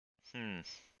I'm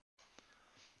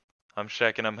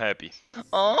Shak and I'm happy.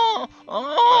 Oh,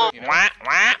 oh, You know? wah,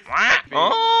 wah, wah,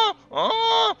 oh,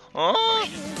 oh, oh.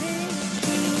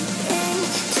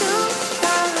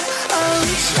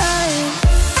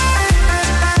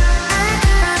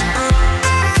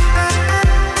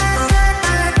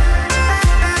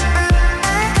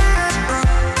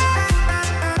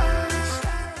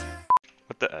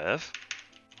 What the F?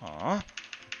 Huh?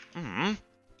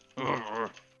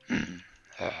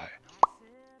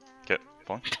 Okay,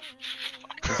 fine.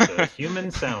 It's a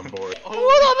human soundboard.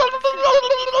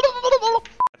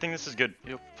 I think this is good.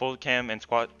 Yep. Full cam and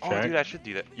squat. Oh, Shak? dude, I should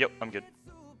do that. Yep, I'm good.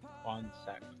 1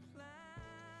 sec.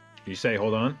 You say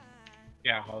hold on?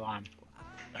 Yeah, hold on.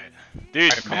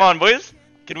 Dude, Alright, come man. on, boys.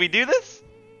 Can we do this?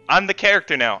 I'm the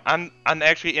character now. I'm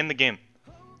actually in the game.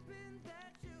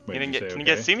 Wait, Can say you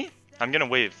guys see me? I'm gonna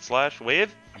wave. Slash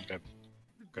wave. I'm good.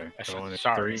 Okay, I so on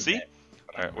sorry. 3. See?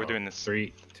 Alright, we're doing this.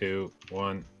 3, 2,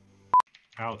 1.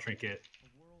 Owl trinket.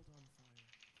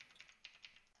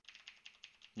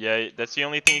 Yeah, that's the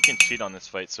only thing you can cheat on this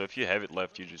fight. So if you have it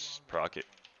left, you just proc it.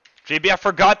 JB, I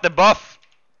forgot the buff.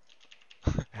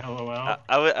 LOL.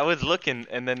 I was looking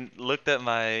and then looked at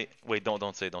my. Wait,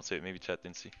 don't say it. Maybe chat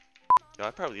didn't see. Yo,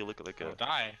 I probably look like a.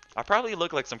 Die. I probably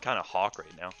look like some kind of hawk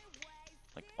right now.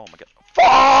 Like, oh my god.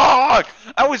 Fuck!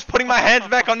 I was putting my hands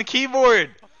back on the keyboard.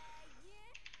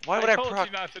 Why would I told proc?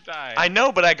 you not to die. I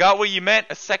know, but I got what you meant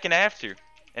a second after,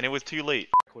 and it was too late.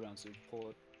 Cooldown, so pull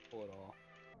it all.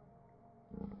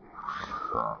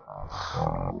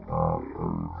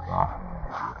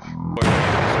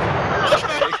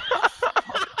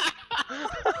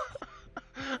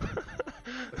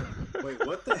 Wait,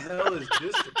 what the hell is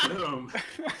this? Boom.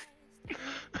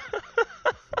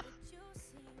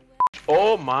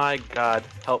 Oh my god,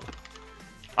 help.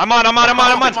 I'm on. Oh my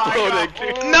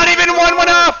God. Not even one went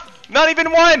off. Not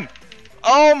even one.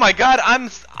 Oh my god,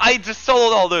 I just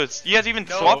soloed all those. You guys even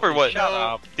swap or what? Shut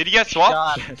up. Did you guys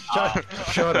swap?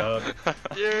 Shut up.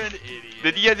 You're an idiot.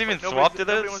 Did you guys even swap to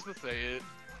Nobody those? wants to say it.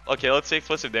 Okay, let's say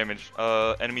explosive damage.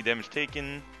 Enemy damage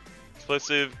taken.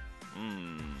 Explosive.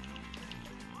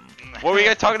 What were you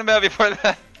guys talking about before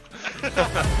that?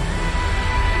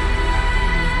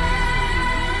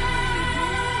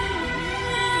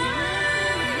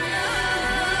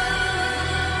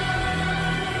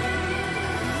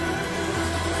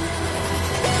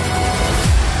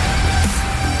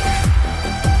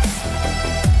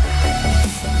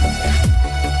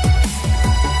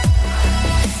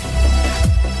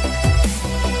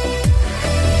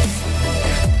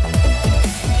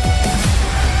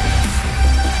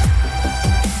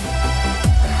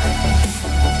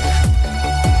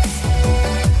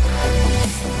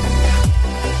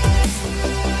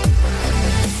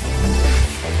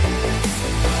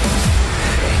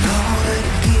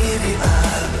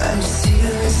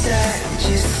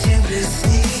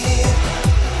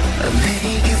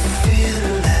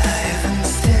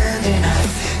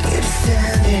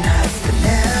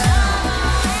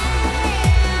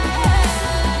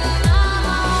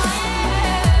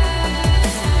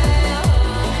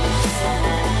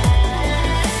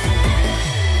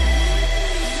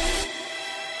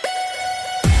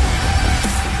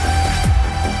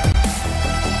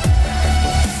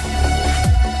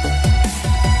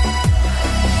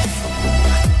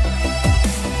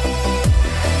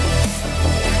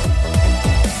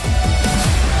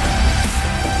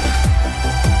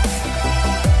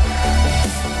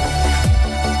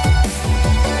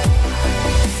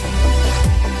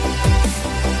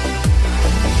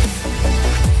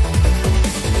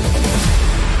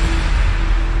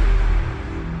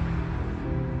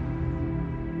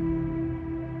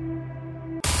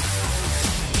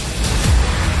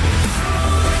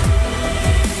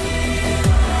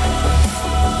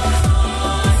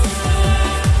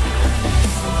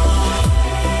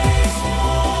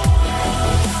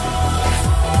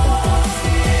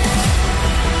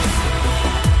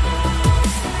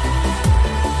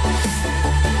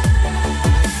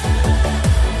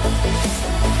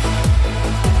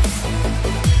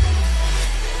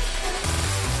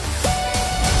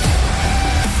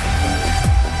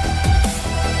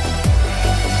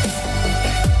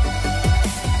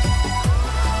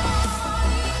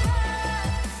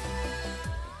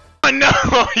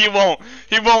 No, he won't.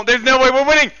 He won't. There's no way. We're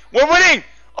winning. We're winning.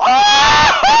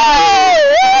 Oh!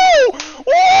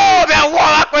 Whoa! That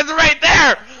warlock was right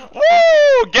there.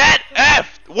 Woo! Get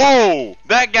effed. Whoa!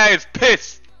 That guy is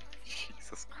pissed.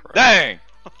 Jesus Christ. Dang.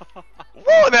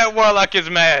 Whoa! That warlock is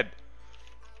mad.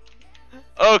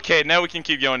 Okay, now we can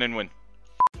keep going and win.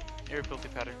 You're a filthy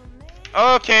pattern.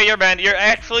 Okay, you're banned. You're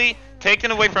actually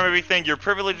taken away from everything. Your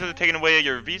privileges are taken away.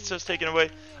 Your visa's taken away.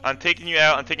 I'm taking you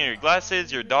out. I'm taking your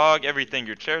glasses, your dog, everything.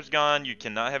 Your chair's gone. You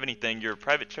cannot have anything. Your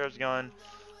private chair's gone.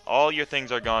 All your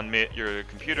things are gone. Your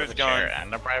computer's The gone. chair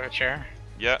and the private chair.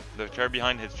 Yeah, the chair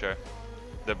behind his chair.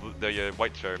 The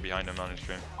white chair behind him on his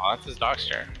stream. Oh, that's his dog's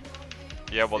chair.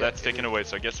 Yeah, well, Yeah, that's taken away.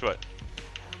 So guess what?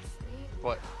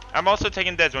 What? I'm also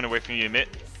taking Dad's one away from you, Mitt.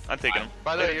 I'm taking him.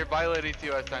 By the way, you're violating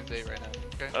TOS times 8 right now.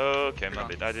 Okay. Okay, You're my gone.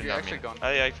 bad. I did You're not actually mean. gone.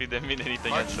 I actually didn't mean anything.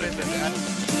 Mark I said Smith that. is at-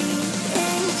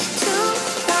 Too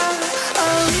far,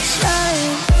 oh,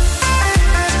 trying